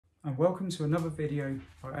and welcome to another video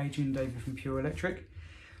by Adrian and David from Pure Electric.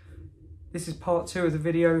 This is part 2 of the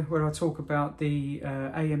video where I talk about the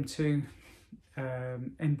AM2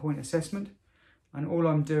 endpoint assessment, and all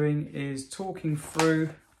I'm doing is talking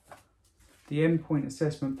through the endpoint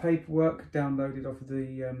assessment paperwork downloaded off of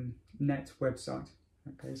the NET website.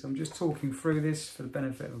 Okay, so I'm just talking through this for the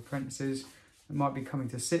benefit of apprentices that might be coming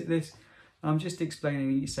to sit this. I'm just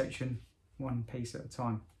explaining each section one piece at a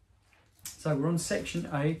time. So we're on section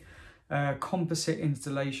A, composite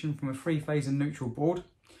installation from a 3-phase and neutral board.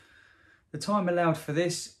 The time allowed for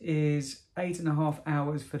this is 8.5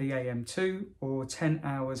 hours for the AM2 or 10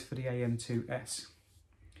 hours for the AM2S.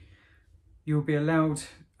 You'll be allowed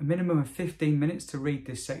a minimum of 15 minutes to read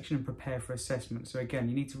this section and prepare for assessment. So again,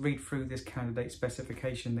 you need to read through this candidate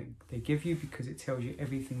specification that they give you because it tells you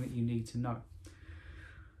everything that you need to know.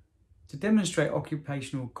 To demonstrate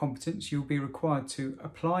occupational competence, you'll be required to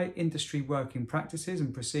apply industry working practices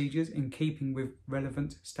and procedures in keeping with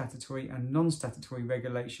relevant statutory and non-statutory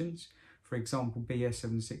regulations, for example BS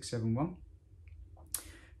 7671.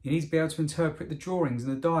 You need to be able to interpret the drawings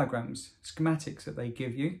and the diagrams, schematics that they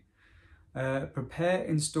give you. Prepare,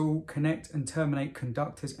 install, connect and terminate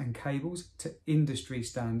conductors and cables to industry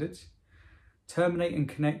standards. Terminate and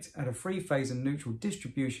connect at a 3-phase and neutral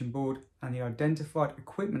distribution board and the identified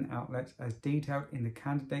equipment outlets as detailed in the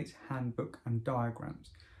candidate's handbook and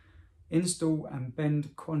diagrams. Install and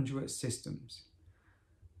bend conduit systems.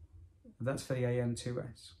 That's for the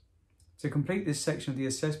AM2S. To complete this section of the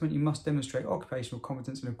assessment, you must demonstrate occupational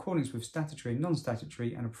competence in accordance with statutory,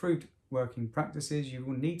 non-statutory and approved working practices. You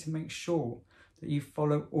will need to make sure that you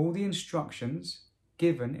follow all the instructions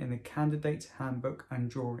given in the candidate's handbook and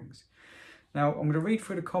drawings. Now, I'm going to read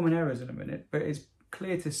through the common errors in a minute, but it's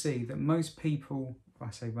clear to see that most people,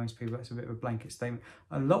 I say most people, that's a bit of a blanket statement,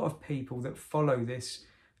 a lot of people that follow this,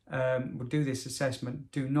 will do this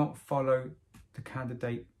assessment, do not follow the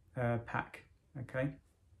candidate pack, okay,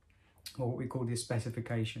 or what we call the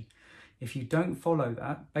specification. If you don't follow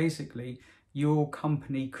that, basically, your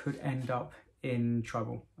company could end up in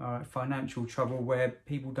trouble, financial trouble, where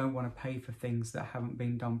people don't want to pay for things that haven't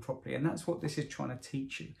been done properly. And that's what this is trying to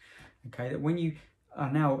teach you. Okay, that when you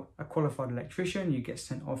are now a qualified electrician, you get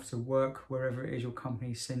sent off to work wherever it is your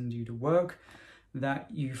company sends you to work, that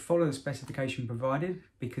you follow the specification provided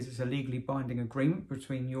because it's a legally binding agreement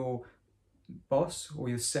between your boss or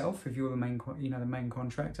yourself, if you're the main, the main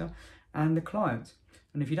contractor, and the client.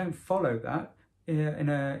 And if you don't follow that in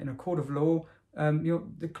a court of law,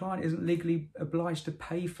 the client isn't legally obliged to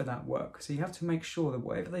pay for that work. So you have to make sure that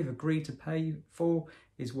whatever they've agreed to pay for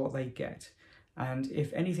is what they get. And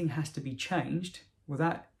if anything has to be changed, well,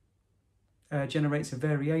 that generates a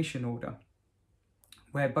variation order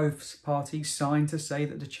where both parties sign to say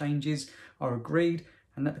that the changes are agreed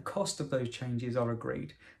and that the cost of those changes are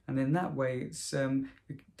agreed. And in that way, it's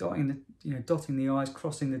dotting the I's,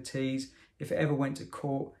 crossing the T's. If it ever went to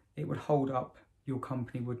court, it would hold up. Your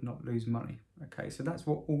company would not lose money. Okay, so that's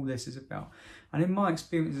what all this is about. And in my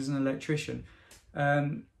experience as an electrician,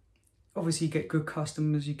 obviously you get good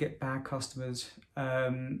customers, you get bad customers,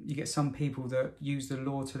 you get some people that use the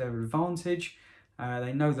law to their advantage.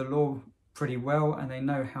 They know the law pretty well and they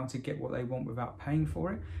know how to get what they want without paying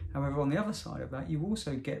for it. However, on the other side of that, you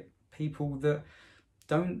also get people that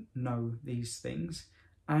don't know these things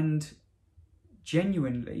and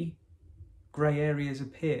genuinely grey areas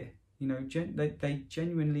appear. They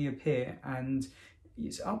genuinely appear, and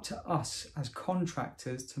it's up to us as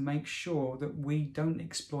contractors to make sure that we don't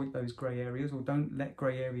exploit those grey areas or don't let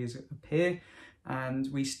grey areas appear,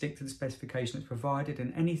 and we stick to the specification that's provided,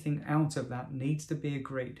 and anything out of that needs to be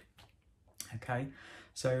agreed. Okay,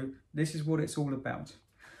 so this is what it's all about.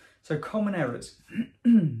 So common errors.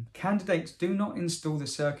 Candidates do not install the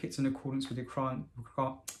circuits in accordance with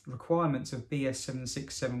the requirements of BS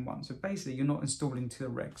 7671. So basically you're not installing to the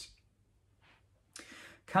regs.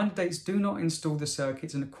 Candidates do not install the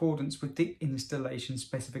circuits in accordance with the installation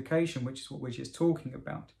specification, which is what we're just talking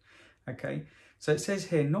about. Okay, so it says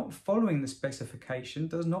here, not following the specification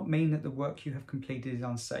does not mean that the work you have completed is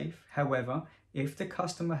unsafe. However, if the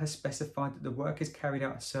customer has specified that the work is carried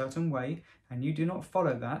out a certain way and you do not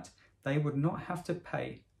follow that, they would not have to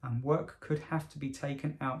pay and work could have to be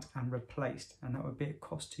taken out and replaced, and that would be a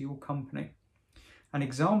cost to your company. An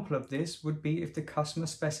example of this would be if the customer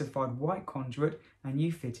specified white conduit and you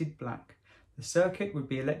fitted black. The circuit would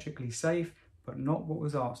be electrically safe, but not what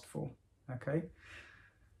was asked for. Okay.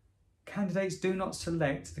 Candidates do not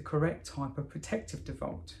select the correct type of protective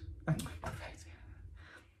device.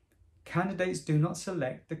 Candidates do not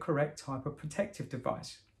select the correct type of protective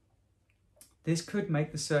device. This could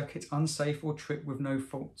make the circuit unsafe or trip with no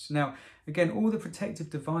faults. Now, again, all the protective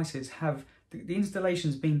devices have, the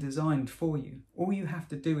installation's been designed for you. All you have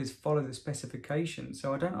to do is follow the specification.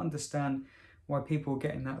 So I don't understand why people are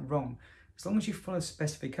getting that wrong. As long as you follow the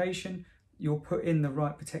specification, you'll put in the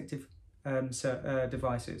right protective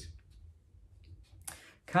devices.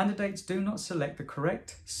 Candidates do not select the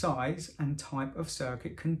correct size and type of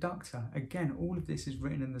circuit conductor. Again, all of this is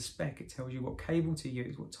written in the spec. It tells you what cable to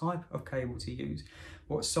use, what type of cable to use,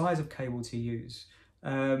 what size of cable to use.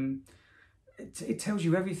 It tells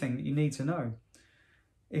you everything that you need to know.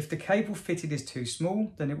 If the cable fitted is too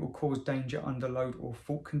small, then it will cause danger under load or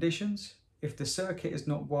fault conditions. If the circuit is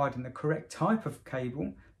not wired in the correct type of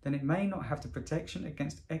cable, then it may not have the protection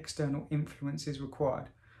against external influences required.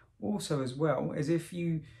 Also, as well, as if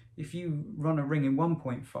you run a ring in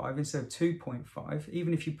 1.5 instead of 2.5,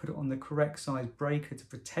 even if you put it on the correct size breaker to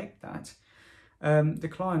protect that, the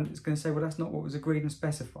client is going to say, well, that's not what was agreed and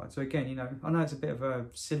specified. So again, I know it's a bit of a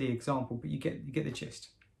silly example, but you get the gist.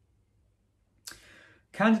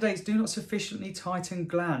 Candidates do not sufficiently tighten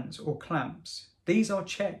glands or clamps. These are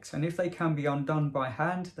checked, and if they can be undone by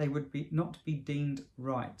hand, they would not be deemed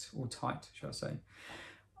right, or tight, shall I say.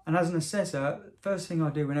 And as an assessor, first thing I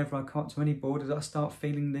do whenever I come up to any board is I start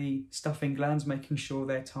feeling the stuffing glands, making sure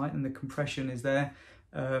they're tight and the compression is there.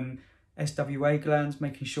 SWA glands,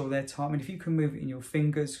 making sure they're tight. I mean, if you can move it in your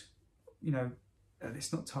fingers,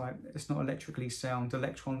 it's not tight, it's not electrically sound,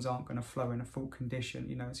 electrons aren't going to flow in a full condition,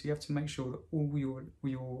 so you have to make sure that all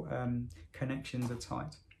your connections are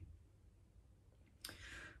tight.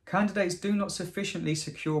 Candidates do not sufficiently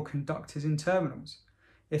secure conductors in terminals.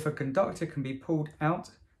 If a conductor can be pulled out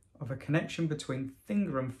of a connection between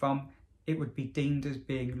finger and thumb, it would be deemed as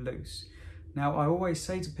being loose. Now, I always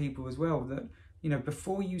say to people as well that,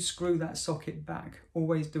 before you screw that socket back,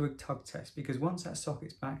 always do a tug test, because once that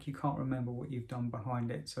socket's back, you can't remember what you've done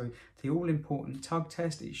behind it. So the all-important tug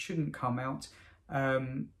test, it shouldn't come out.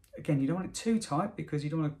 Again, you don't want it too tight because you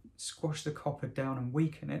don't want to squash the copper down and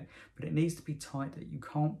weaken it, but it needs to be tight that you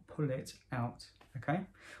can't pull it out, okay?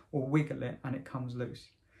 Or wiggle it and it comes loose.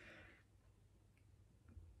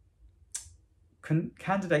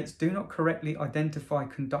 Candidates do not correctly identify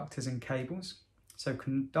conductors and cables. So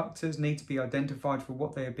conductors need to be identified for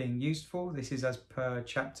what they are being used for. This is as per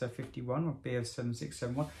chapter 51 of BS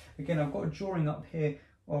 7671. Again, I've got a drawing up here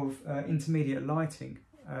of intermediate lighting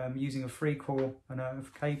using a 3-core and a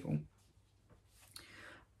cable.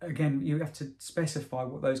 Again, you have to specify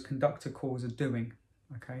what those conductor cores are doing,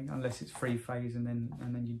 okay? Unless it's 3-phase and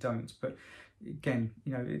then you don't. But again,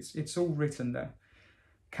 it's all written there.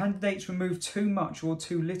 Candidates remove too much or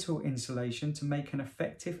too little insulation to make an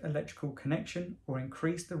effective electrical connection or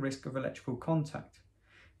increase the risk of electrical contact.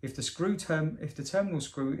 If the terminal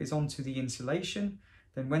screw is onto the insulation,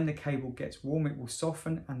 then when the cable gets warm, it will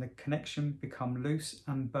soften and the connection become loose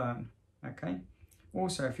and burn, okay?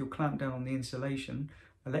 Also, if you're clamped down on the insulation,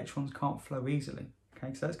 electrons can't flow easily,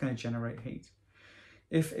 okay? So that's going to generate heat.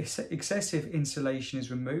 If excessive insulation is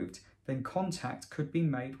removed, then contact could be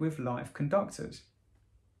made with live conductors.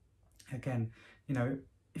 Again,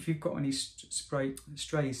 if you've got any stray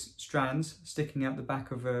strands sticking out the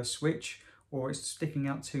back of a switch, or it's sticking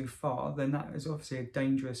out too far, then that is obviously a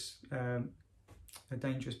dangerous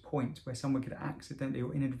point where someone could accidentally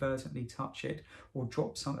or inadvertently touch it, or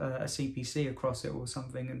drop a CPC across it or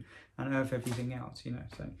something and earth everything out.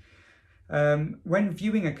 So when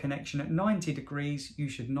viewing a connection at 90 degrees, you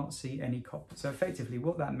should not see any copper. So effectively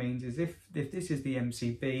what that means is if this is the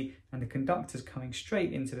MCB and the conductor's coming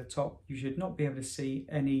straight into the top, you should not be able to see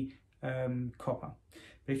any copper.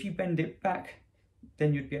 But if you bend it back,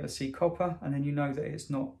 then you'd be able to see copper, and then you know that it's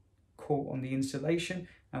not caught on the insulation,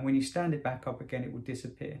 and when you stand it back up again, it will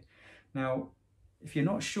disappear. Now, if you're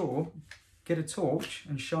not sure, get a torch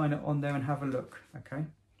and shine it on there and have a look, okay?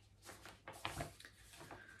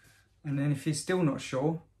 And then if you're still not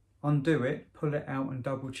sure, undo it, pull it out and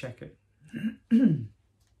double check it.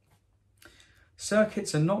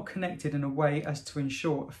 Circuits are not connected in a way as to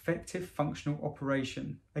ensure effective functional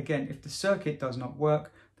operation. Again, if the circuit does not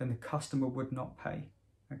work, then the customer would not pay,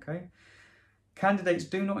 okay? Candidates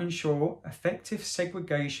do not ensure effective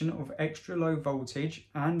segregation of extra low voltage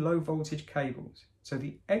and low voltage cables. So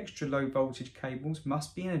the extra low voltage cables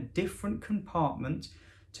must be in a different compartment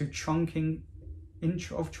to trunking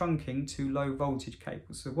to low voltage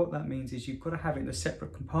cables. So what that means is you've got to have it in a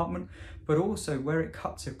separate compartment, but also where it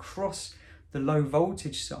cuts across the low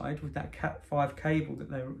voltage side with that Cat5 cable that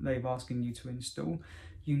they're asking you to install,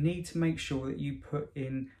 you need to make sure that you put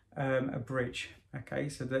in a bridge, okay,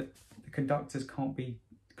 so that the conductors can't be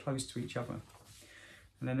close to each other.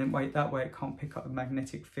 and then that way it can't pick up the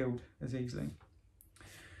magnetic field as easily.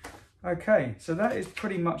 Okay, so that is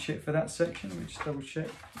pretty much it for that section. Let me just double check.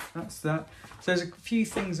 That's that. So there's a few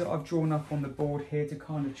things that I've drawn up on the board here to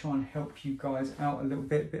kind of try and help you guys out a little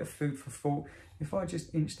bit, a bit of food for thought. If I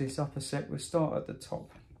just inch this up a sec, we'll start at the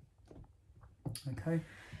top. Okay,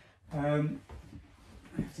 move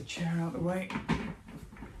the chair out of the way.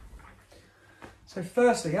 So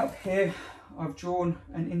firstly, up here, I've drawn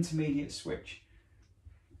an intermediate switch.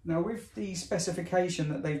 Now with the specification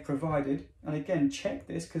that they've provided, and again check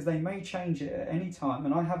this because they may change it at any time,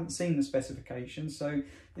 and I haven't seen the specification, so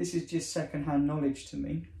this is just second-hand knowledge to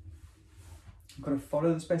me. I've got to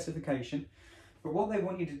follow the specification, but what they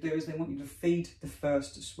want you to do is they want you to feed the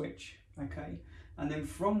first switch, okay? And then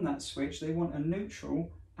from that switch, they want a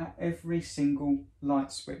neutral at every single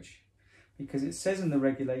light switch, because it says in the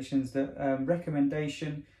regulations that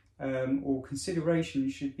recommendation or consideration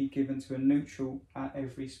should be given to a neutral at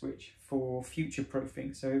every switch for future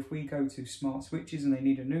proofing. So if we go to smart switches and they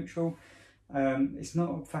need a neutral, it's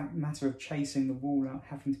not a matter of chasing the wall out,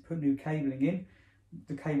 having to put new cabling in.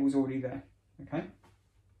 The cable's already there, okay?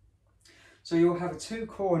 So you'll have a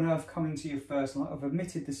 2-core nerve coming to your first light. I've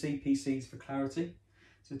omitted the CPCs for clarity.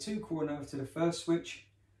 So 2-core nerve to the first switch.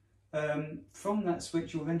 From that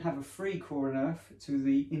switch, you'll then have a 3-core nerve to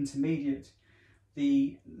the intermediate.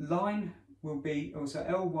 The line will be, also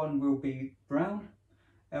L1 will be brown,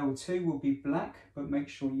 L2 will be black, but make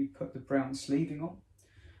sure you put the brown sleeving on.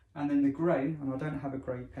 And then the grey, and I don't have a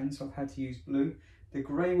grey pen, so I've had to use blue. The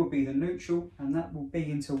grey will be the neutral, and that will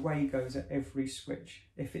be into Wagos at every switch.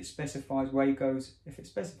 If it specifies Wagos, if it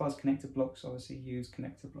specifies connector blocks, obviously use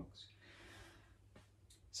connector blocks.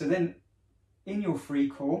 So then in your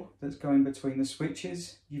 3-core that's going between the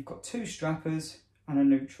switches, you've got 2 strappers and a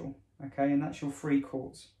neutral. Okay, and that's your 3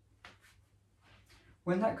 cores.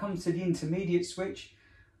 When that comes to the intermediate switch,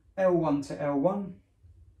 L1 to L1,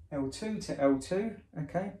 L2 to L2,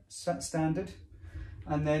 okay, so that's standard.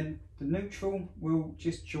 And then the neutral will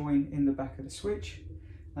just join in the back of the switch.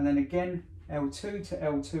 And then again, L2 to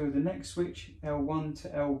L2 of the next switch, L1 to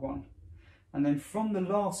L1. And then from the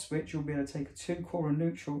last switch, you'll be able to take a 2-core and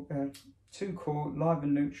neutral, 2-core live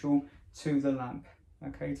and neutral to the lamp,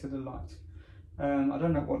 okay, to the light. I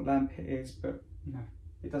don't know what lamp it is, but you know,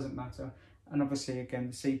 it doesn't matter. And obviously again,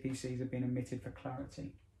 the CPCs have been omitted for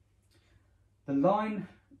clarity. The line,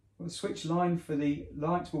 the switch line for the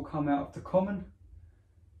lights will come out of the common,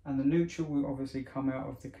 and the neutral will obviously come out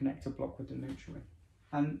of the connector block with the neutral in.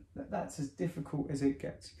 And that's as difficult as it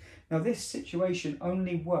gets. Now this situation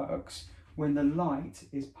only works when the light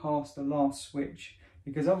is past the last switch,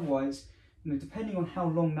 because otherwise, you know, depending on how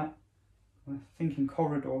long that, I'm thinking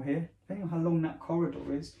corridor here, depending on how long that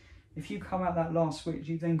corridor is, if you come out that last switch,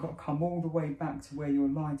 you've then got to come all the way back to where your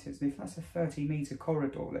light is. And if that's a 30-metre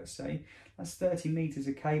corridor, let's say, that's 30 metres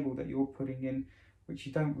of cable that you're putting in, which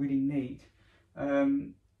you don't really need.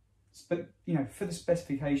 But, you know, for the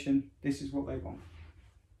specification, this is what they want.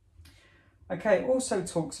 Okay, it also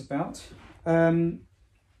talks about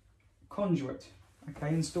conduit, okay,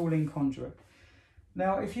 installing conduit.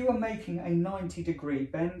 Now, if you are making a 90-degree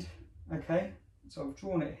bend, okay, so I've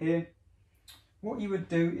drawn it here, what you would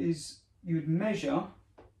do is you would measure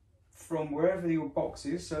from wherever your box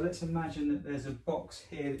is. So let's imagine that there's a box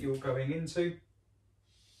here that you're going into.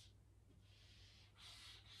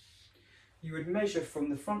 You would measure from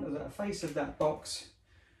the front of the face of that box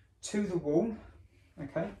to the wall,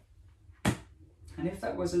 okay? And if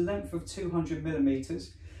that was a length of 200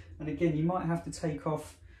 millimeters, and again, you might have to take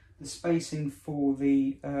off the spacing for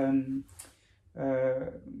the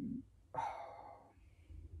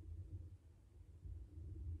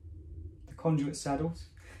conduit saddles.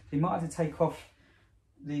 So you might have to take off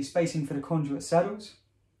the spacing for the conduit saddles.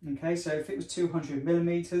 Okay, so if it was 200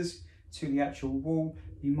 millimeters to the actual wall,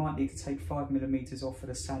 you might need to take 5 millimeters off of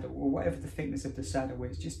the saddle, or whatever the thickness of the saddle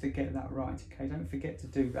is, just to get that right. Okay, don't forget to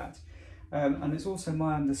do that. And it's also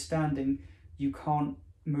my understanding you can't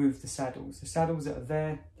move the saddles. The saddles that are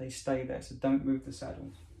there, they stay there, so don't move the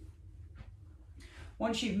saddles.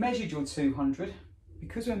 Once you've measured your 200,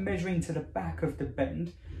 because we're measuring to the back of the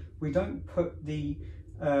bend, we don't put the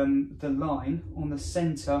line on the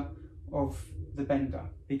center of the bender,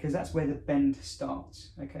 because that's where the bend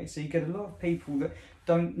starts. Okay, so you get a lot of people that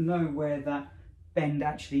don't know where that bend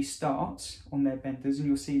actually starts on their benders, and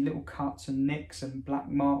you'll see little cuts and nicks and black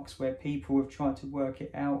marks where people have tried to work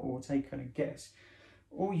it out or taken a guess.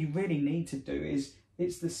 All you really need to do is,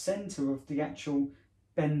 it's the center of the actual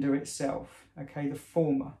bender itself, okay, the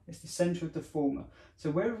former. It's the center of the former.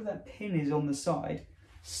 So wherever that pin is on the side,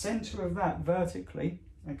 center of that vertically,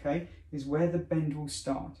 okay, is where the bend will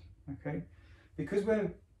start, okay. because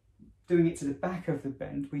we're doing it to the back of the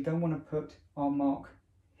bend, we don't want to put our mark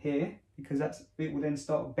here because it will then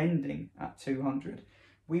start bending at 200.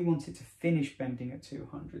 We want it to finish bending at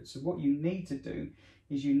 200. So what you need to do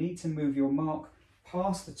is you need to move your mark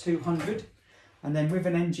past the 200, and then with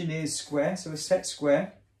an engineer's square, so a set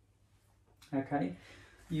square, okay,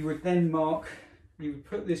 you would then you would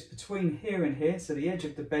put this between here and here, so the edge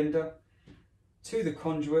of the bender to the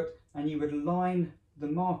conduit, and you would line the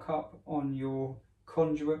mark up on your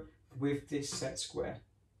conduit with this set square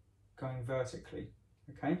going vertically,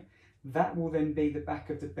 okay? That will then be the back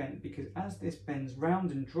of the bend, because as this bends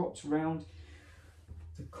round and drops round,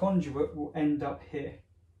 the conduit will end up here,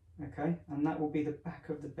 okay? And that will be the back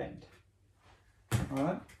of the bend. All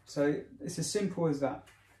right, so it's as simple as that.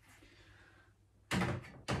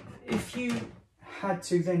 If you had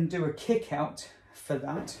to then do a kick out for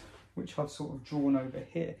that, which I've sort of drawn over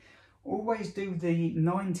here, always do the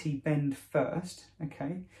 90 bend first,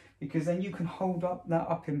 okay? Because then you can hold that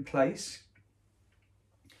up in place,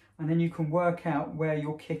 and then you can work out where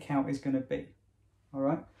your kick out is going to be. All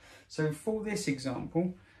right, so for this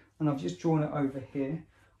example, and I've just drawn it over here,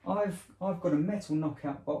 I've got a metal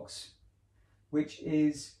knockout box which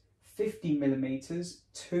is 50 millimeters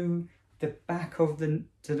to the back of the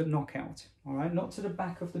knockout. All right, not to the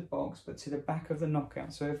back of the box, but to the back of the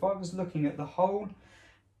knockout. So if I was looking at the hole,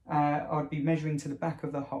 I'd be measuring to the back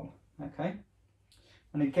of the hole. Okay,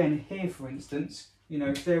 and again here, for instance, you know,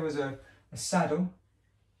 if there was a saddle,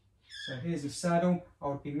 so here's a saddle, I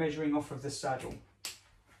would be measuring off of the saddle,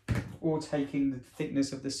 or taking the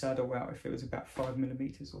thickness of the saddle out if it was about 5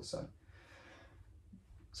 millimeters or so.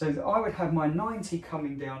 So I would have my 90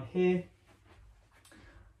 coming down here.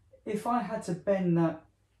 If I had to bend that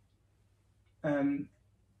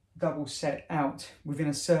double set out within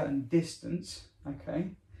a certain distance,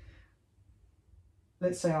 okay,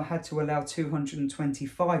 let's say I had to allow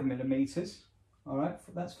 225 millimeters, all right,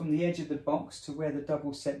 that's from the edge of the box to where the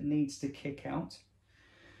double set needs to kick out.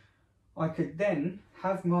 I could then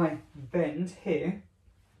have my bend here,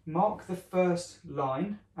 mark the first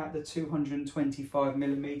line at the 225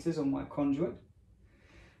 millimeters on my conduit,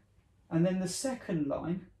 and then the second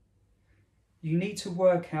line, you need to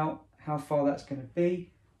work out how far that's going to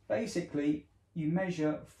be. Basically, you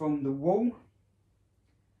measure from the wall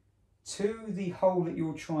to the hole that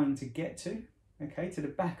you're trying to get to, okay, to the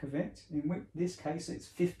back of it. In this case, it's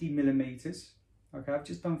 50 millimeters. Okay, I've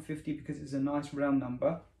just done 50 because it's a nice round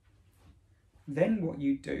number. Then what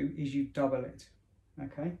you do is you double it,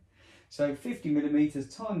 okay? So 50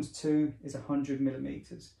 millimeters times 2 is 100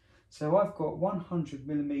 millimeters. So I've got 100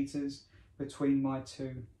 millimeters between my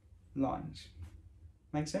two lines.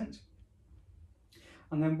 Make sense?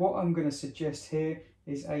 And then what I'm going to suggest here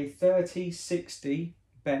is a 30-60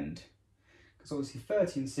 bend, because obviously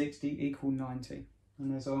 30 and 60 equal 90,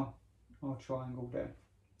 and there's our triangle there.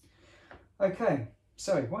 Okay,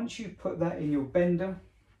 so once you've put that in your bender,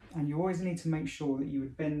 and you always need to make sure that you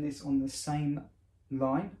would bend this on the same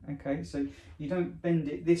line, okay? So you don't bend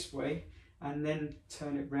it this way and then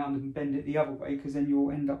turn it round and bend it the other way, because then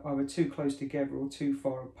you'll end up either too close together or too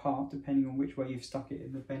far apart, depending on which way you've stuck it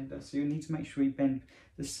in the bender. So you need to make sure you bend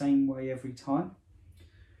the same way every time.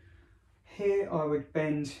 Here I would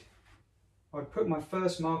I'd put my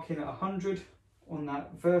first mark in at 100 on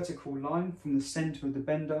that vertical line from the center of the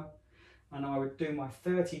bender, and I would do my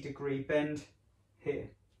 30-degree bend here.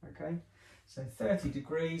 Okay, so 30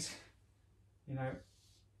 degrees, you know,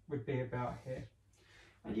 would be about here.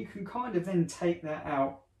 And you can kind of then take that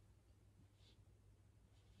out.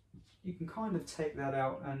 You can kind of take that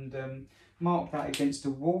out and mark that against a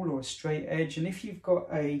wall or a straight edge. And if you've got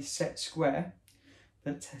a set square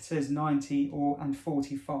that says 90 and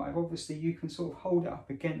 45, obviously you can sort of hold it up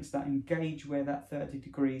against that and gauge where that 30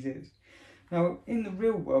 degrees is. Now, in the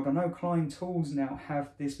real world, I know Klein tools now have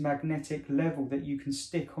this magnetic level that you can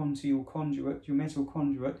stick onto your conduit, your metal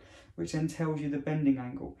conduit, which then tells you the bending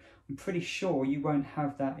angle. I'm pretty sure you won't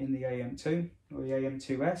have that in the AM2 or the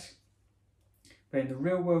AM2S, but in the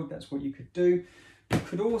real world, that's what you could do. You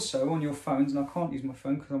could also, on your phones, and I can't use my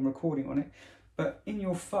phone because I'm recording on it, but in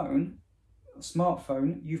your phone,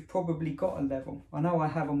 smartphone, you've probably got a level. I know I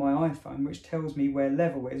have on my iPhone, which tells me where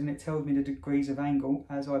level is, and it tells me the degrees of angle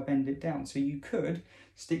as I bend it down. So you could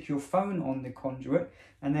stick your phone on the conduit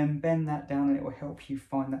and then bend that down, and it will help you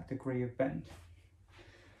find that degree of bend.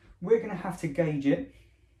 We're going to have to gauge it.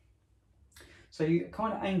 So you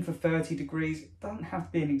kind of aim for 30 degrees. It doesn't have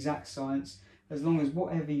to be an exact science, as long as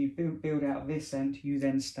whatever you build out this end, you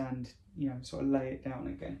then stand, you know, sort of lay it down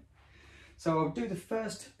again. So I'll do the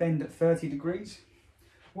first bend at 30 degrees.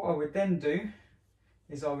 What I would then do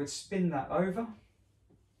is I would spin that over.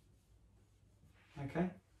 okay?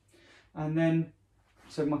 And then,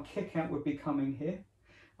 so my kick out would be coming here,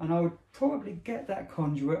 and I would probably get that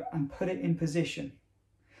conduit and put it in position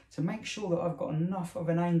to make sure that I've got enough of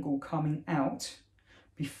an angle coming out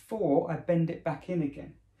before I bend it back in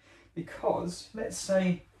again. Because let's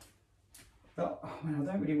say that, oh man,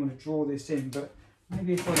 I don't really want to draw this in, but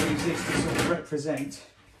maybe if I use this to sort of represent,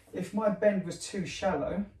 if my bend was too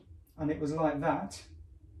shallow and it was like that,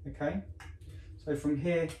 okay, so from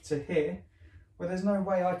here to here, well, there's no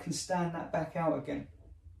way I can stand that back out again,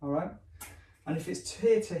 all right? And if it's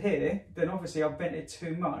here to here, then obviously I've bent it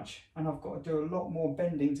too much and I've got to do a lot more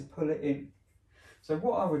bending to pull it in. So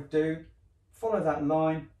what I would do, follow that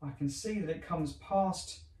line, I can see that it comes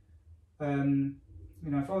past, you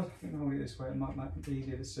know, if I was to hold it this way, it might make it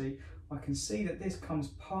easier to see. I can see that this comes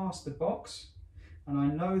past the box, and I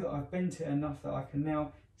know that I've bent it enough that I can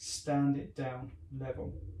now stand it down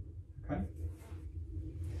level, okay?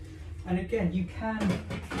 And again, you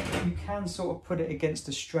can sort of put it against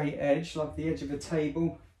a straight edge, like the edge of a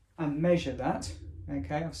table, and measure that,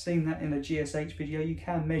 okay? I've seen that in a GSH video. You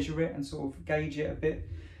can measure it and sort of gauge it a bit,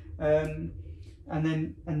 and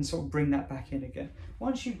sort of bring that back in again.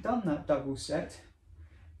 Once you've done that double set,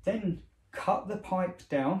 then cut the pipe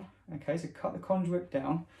down, okay? So cut the conduit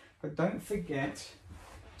down, but don't forget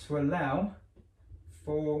to allow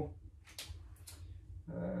for,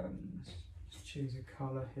 let's choose a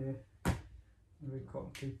colour here. We've got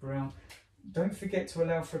a big brown. Don't forget to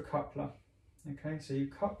allow for a coupler, okay? So your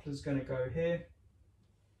coupler's going to go here.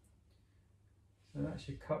 So that's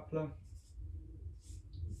your coupler.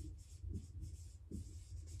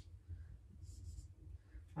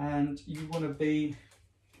 And you want to be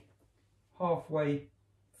halfway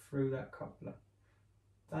through that coupler.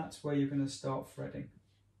 That's where you're going to start threading,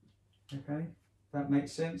 okay? That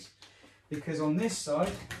makes sense, because on this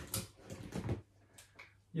side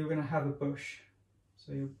you're going to have a bush.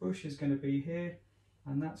 So your bush is going to be here,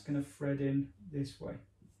 and that's going to thread in this way.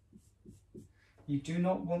 You do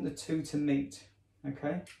not want the two to meet,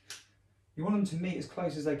 okay? You want them to meet as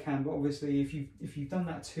close as they can, but obviously if you've done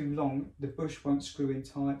that too long, the bush won't screw in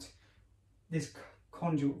tight. This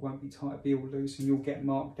conduit won't be tight, it'll be all loose, and you'll get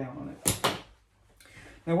marked down on it.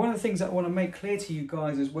 Now, one of the things that I want to make clear to you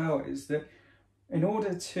guys as well is that in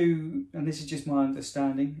order to, and this is just my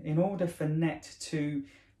understanding, in order for net to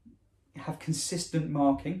have consistent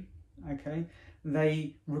marking, okay,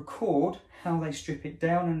 they record how they strip it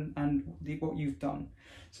down and what you've done.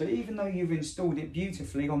 So even though you've installed it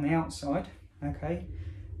beautifully on the outside, okay,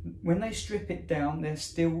 when they strip it down, they're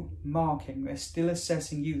still marking, they're still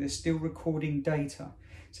assessing you, they're still recording data.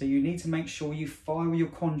 So you need to make sure you file your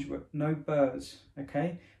conduit, no burrs,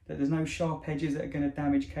 okay, that there's no sharp edges that are going to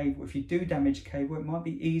damage cable. If you do damage cable, it might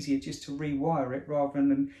be easier just to rewire it rather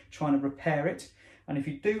than trying to repair it. And if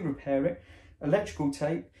you do repair it, electrical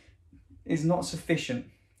tape is not sufficient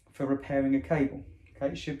for repairing a cable,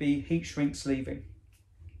 okay? It should be heat shrink sleeving.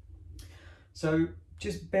 So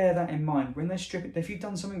just bear that in mind. When they strip it, if you've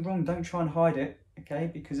done something wrong, don't try and hide it, okay?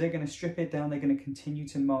 Because they're going to strip it down, they're going to continue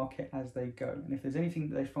to mark it as they go. And if there's anything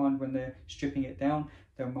that they find when they're stripping it down,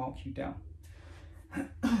 they'll mark you down.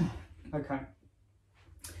 Okay.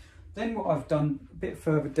 Then what I've done a bit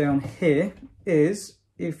further down here is,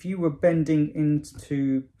 if you were bending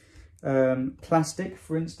into plastic,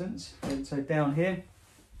 for instance, so down here,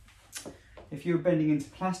 if you were bending into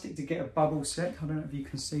plastic to get a bubble set, I don't know if you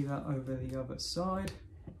can see that over the other side,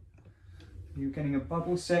 if you're getting a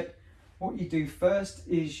bubble set, what you do first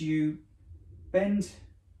is you bend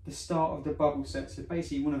the start of the bubble set, so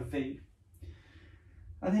basically you want a V.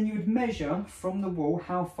 And then you would measure from the wall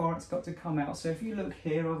how far it's got to come out. So if you look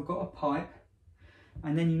here, I've got a pipe,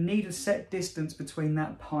 and then you need a set distance between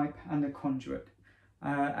that pipe and the conduit.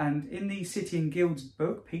 And in the City and Guilds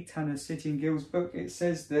book, Pete Tanner's City and Guilds book, it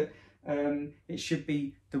says that it should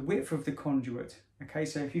be the width of the conduit. Okay,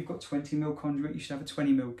 so if you've got 20mm conduit, you should have a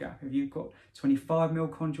 20mm gap. If you've got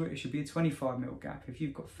 25mm conduit, it should be a 25mm gap. If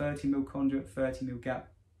you've got 30mm conduit, 30mm gap,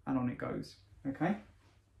 and on it goes. Okay.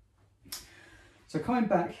 So coming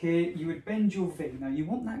back here, you would bend your V. Now you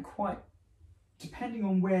want that quite, depending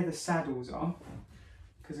on where the saddles are,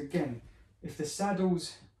 because again, if the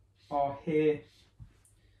saddles are here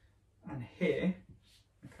and here,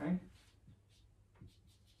 okay,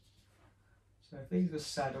 so if these are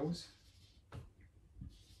saddles,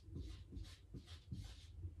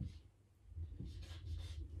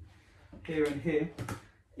 here and here,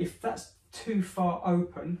 if that's too far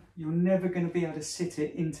open, you're never going to be able to sit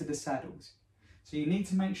it into the saddles. So you need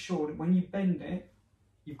to make sure that when you bend it,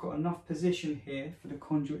 you've got enough position here for the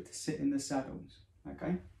conduit to sit in the saddles,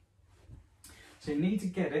 okay? So you need to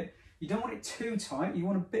get it, you don't want it too tight, you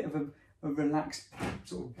want a bit of a relaxed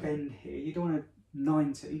sort of bend here. You don't want a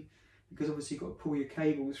 90 because obviously you've got to pull your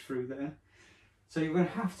cables through there. So you're going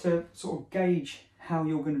to have to sort of gauge how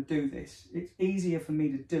you're going to do this. It's easier for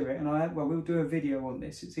me to do it, and we'll do a video on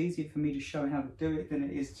this. It's easier for me to show how to do it than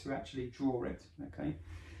it is to actually draw it, okay?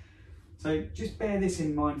 So just bear this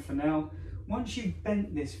in mind for now. Once you've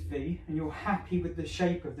bent this V and you're happy with the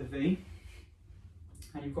shape of the V,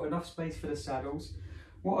 and you've got enough space for the saddles,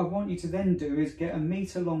 what I want you to then do is get a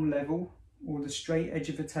metre long level or the straight edge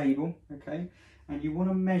of the table, okay? And you want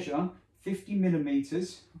to measure 50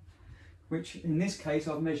 millimetres, which in this case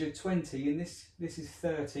I've measured 20, and this is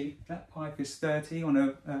 30. That pipe is 30 on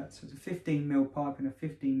so it's a 15 mil pipe and a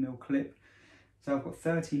 15 mil clip. So I've got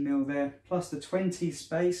 30 mil there, plus the 20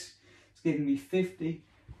 space, it's giving me 50.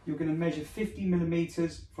 You're going to measure 50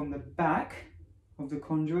 millimetres from the back of the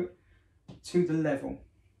conduit to the level,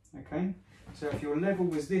 okay? So if your level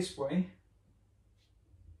was this way,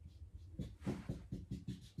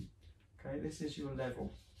 okay, this is your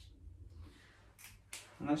level.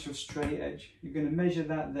 And that's your straight edge. You're going to measure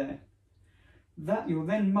that there. That you'll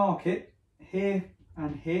then mark it here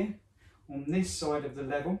and here on this side of the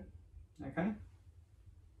level, okay,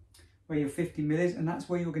 where your 50 mil is, and that's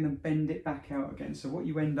where you're going to bend it back out again. So what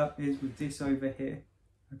you end up is with this over here,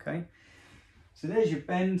 okay. So there's your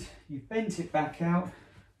bend. You've bent it back out.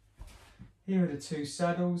 Here are the two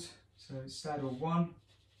saddles. So saddle 1,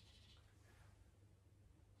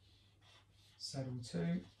 saddle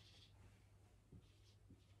 2.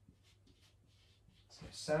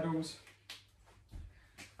 Saddles,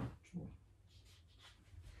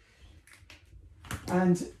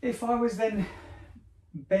 and if I was then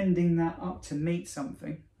bending that up to meet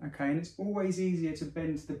something, okay, and it's always easier to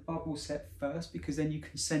bend the bubble set first because then you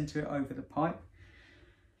can center it over the pipe.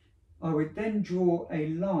 I would then draw a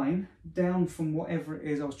line down from whatever it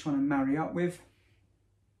is I was trying to marry up with.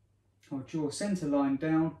 I'll draw a center line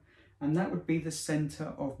down, and that would be the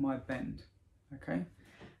center of my bend, okay.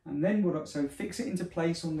 And then so fix it into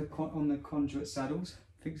place on the conduit saddles,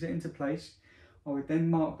 fix it into place. I would then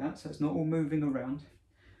mark that so it's not all moving around.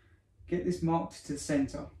 Get this marked to the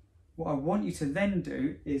center. What I want you to then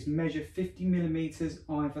do is measure 50 millimeters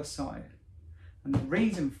either side. And the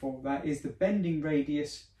reason for that is the bending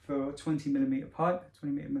radius for a 20 millimeter pipe,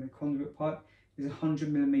 20 millimeter conduit pipe, is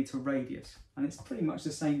 100 millimeter radius. And it's pretty much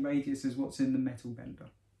the same radius as what's in the metal bender,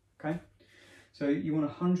 okay? So you want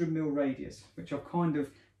 100 mil radius, which I've kind of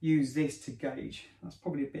use this to gauge. That's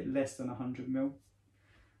probably a bit less than 100 mil,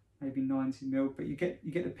 maybe 90 mil, but you get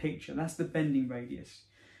the picture. That's the bending radius.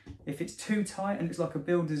 If it's too tight and it's like a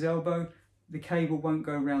builder's elbow, the cable won't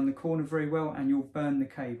go around the corner very well and you'll burn the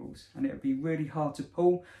cables and it'll be really hard to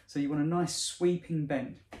pull. So you want a nice sweeping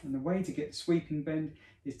bend. And the way to get the sweeping bend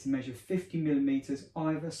is to measure 50 millimeters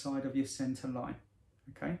either side of your center line,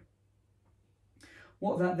 okay?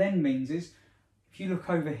 What that then means is, if you look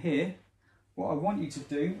over here, what I want you to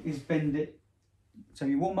do is bend it. So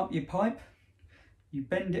you warm up your pipe, you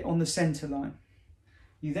bend it on the center line.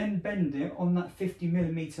 You then bend it on that 50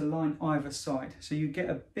 millimeter line either side. So you get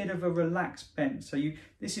a bit of a relaxed bend. So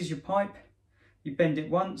this is your pipe, you bend it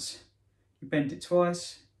once, you bend it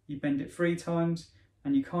twice, you bend it 3 times,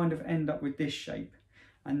 and you kind of end up with this shape.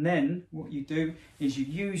 And then what you do is you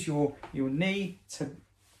use your knee to,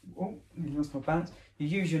 oh, I lost my balance. You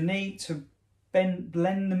use your knee to blend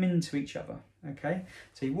them into each other, okay?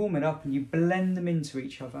 So you warm it up and you blend them into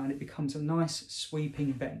each other and it becomes a nice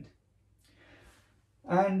sweeping bend.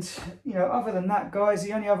 And, you know, other than that, guys,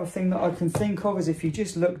 the only other thing that I can think of is if you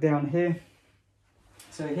just look down here.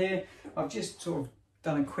 So here, I've just sort of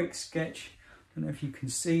done a quick sketch. I don't know if you can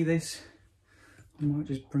see this. I might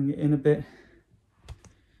just bring it in a bit.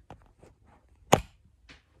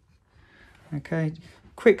 Okay,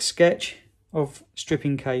 quick sketch of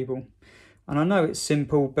stripping cable. And I know it's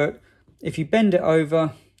simple, but if you bend it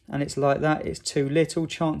over and it's like that, it's too little,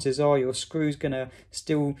 chances are your screw's gonna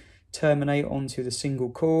still terminate onto the single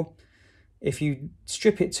core. If you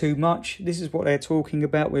strip it too much, this is what they're talking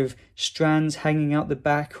about with strands hanging out the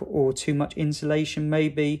back, or too much insulation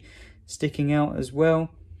maybe sticking out as well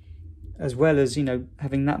as, you know,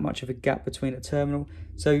 having that much of a gap between a terminal.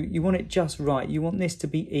 So you want it just right. You want this to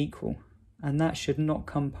be equal, and that should not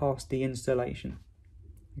come past the installation,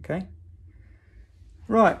 okay?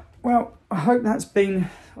 Right, well, I hope that's been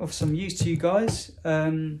of some use to you guys.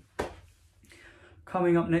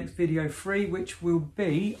 Coming up next, video 3, which will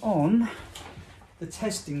be on the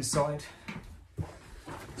testing side.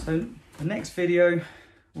 So the next video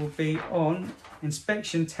will be on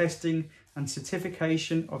inspection, testing and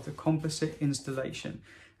certification of the composite installation.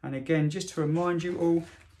 And again, just to remind you all,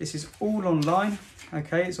 this is all online,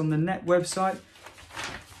 okay? It's on the net website.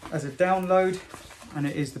 as a download, and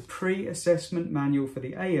it is the pre-assessment manual for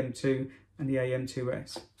the AM2 and the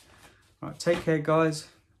AM2S. Right, take care guys,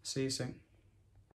 see you soon.